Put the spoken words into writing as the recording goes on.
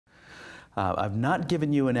I've not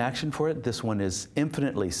given you an action for it. This one is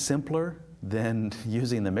infinitely simpler than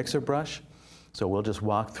using the mixer brush. So we'll just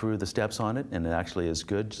walk through the steps on it, and it actually is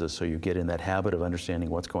good just so you get in that habit of understanding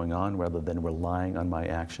what's going on rather than relying on my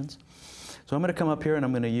actions. So I'm going to come up here and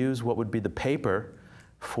I'm going to use what would be the paper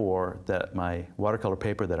for my watercolor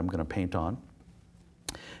paper that I'm going to paint on.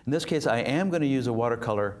 In this case, I am going to use a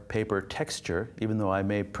watercolor paper texture, even though I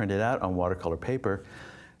may print it out on watercolor paper.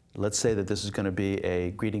 Let's say that this is going to be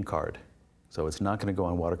a greeting card. So it's not going to go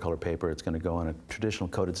on watercolor paper. It's going to go on a traditional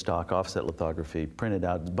coated stock offset lithography, printed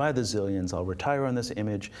out by the zillions. I'll retire on this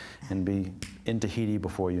image and be in Tahiti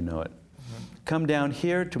before you know it. Come down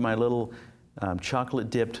here to my little chocolate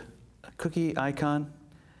dipped cookie icon.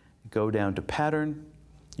 Go down to pattern.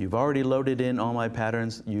 You've already loaded in all my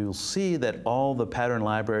patterns. You'll see that all the pattern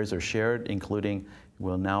libraries are shared, including,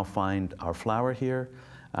 we'll now find our flower here.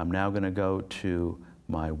 I'm now going to go to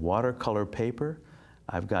my watercolor paper.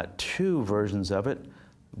 I've got two versions of it,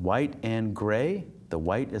 white and gray. The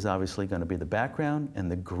white is obviously going to be the background,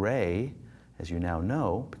 and the gray, as you now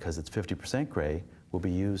know, because it's 50% gray, will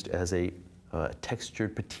be used as a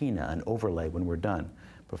textured patina, an overlay when we're done.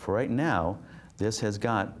 But for right now, this has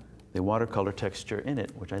got the watercolor texture in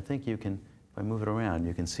it, which I think you can, if I move it around,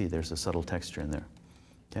 you can see there's a subtle texture in there.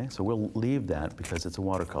 Okay, so we'll leave that because it's a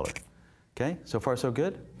watercolor. Okay, so far so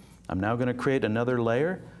good. I'm now going to create another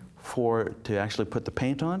layer to actually put the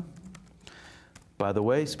paint on. By the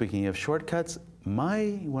way, speaking of shortcuts,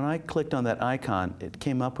 when I clicked on that icon, it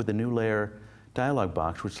came up with a new layer dialog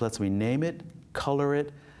box, which lets me name it, color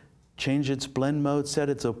it, change its blend mode, set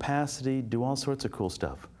its opacity, do all sorts of cool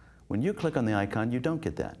stuff. When you click on the icon, you don't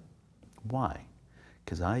get that. Why?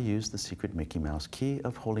 Because I used the secret Mickey Mouse key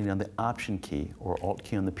of holding down the Option key or Alt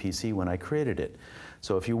key on the PC when I created it.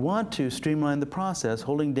 So if you want to streamline the process,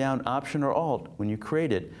 holding down Option or Alt when you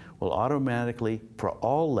create it will automatically, for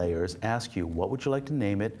all layers, ask you what would you like to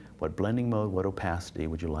name it, what blending mode, what opacity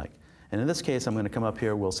would you like. And in this case, I'm going to come up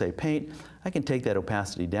here, we'll say Paint. I can take that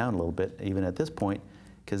opacity down a little bit, even at this point,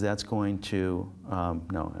 because that's going to,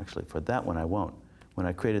 no, actually for that one I won't. When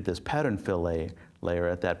I created this pattern fill layer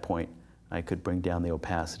at that point, I could bring down the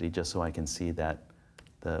opacity just so I can see that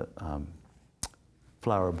the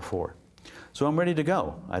flower before. So I'm ready to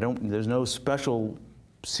go. There's no special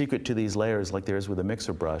secret to these layers like there is with a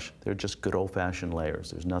mixer brush. They're just good old-fashioned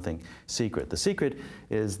layers. There's nothing secret. The secret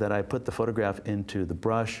is that I put the photograph into the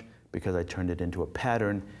brush because I turned it into a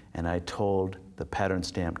pattern, and I told the pattern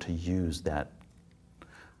stamp to use that.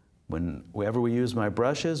 Whenever we use my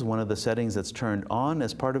brushes, one of the settings that's turned on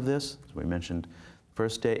as part of this, as we mentioned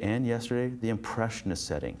first day and yesterday, the impressionist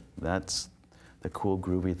setting. That's the cool,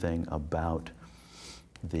 groovy thing about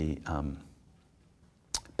the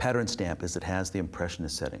pattern stamp, is it has the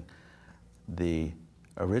impressionist setting. The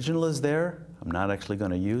original is there. I'm not actually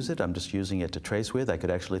going to use it. I'm just using it to trace with. I could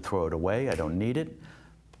actually throw it away. I don't need it.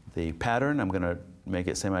 The pattern, I'm going to make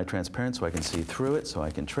it semi-transparent so I can see through it, so I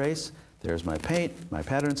can trace. There's my paint, my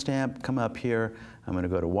pattern stamp. Come up here. I'm going to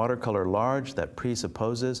go to Watercolor Large. That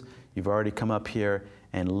presupposes you've already come up here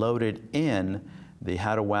and loaded in the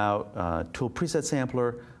How to Wow Tool Preset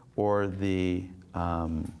Sampler, or the,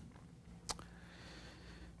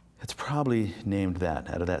 it's probably named that,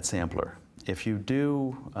 out of that sampler. If you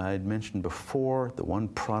do, I'd mentioned before, the one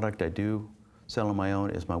product I do sell on my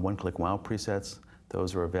own is my One-Click Wow presets.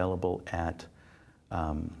 Those are available at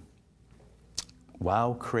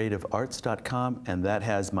wowcreativearts.com, and that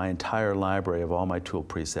has my entire library of all my tool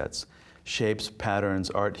presets. Shapes,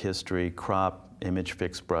 patterns, art history, crop, image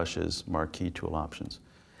fix brushes, marquee tool options,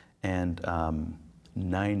 and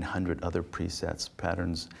 900 other presets,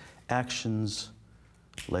 patterns, actions,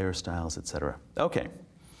 layer styles, etc. Okay,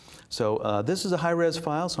 so this is a high-res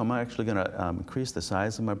file, so I'm actually going to increase the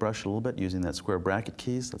size of my brush a little bit using that square bracket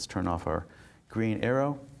keys. Let's turn off our green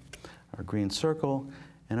arrow, our green circle,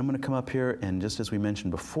 and I'm going to come up here, and just as we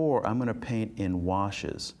mentioned before, I'm going to paint in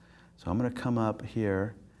washes. So I'm going to come up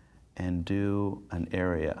here and do an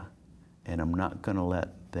area, and I'm not going to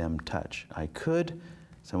let them touch. I could.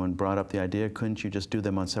 Someone brought up the idea, couldn't you just do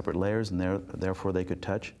them on separate layers and therefore they could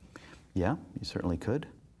touch? Yeah, you certainly could.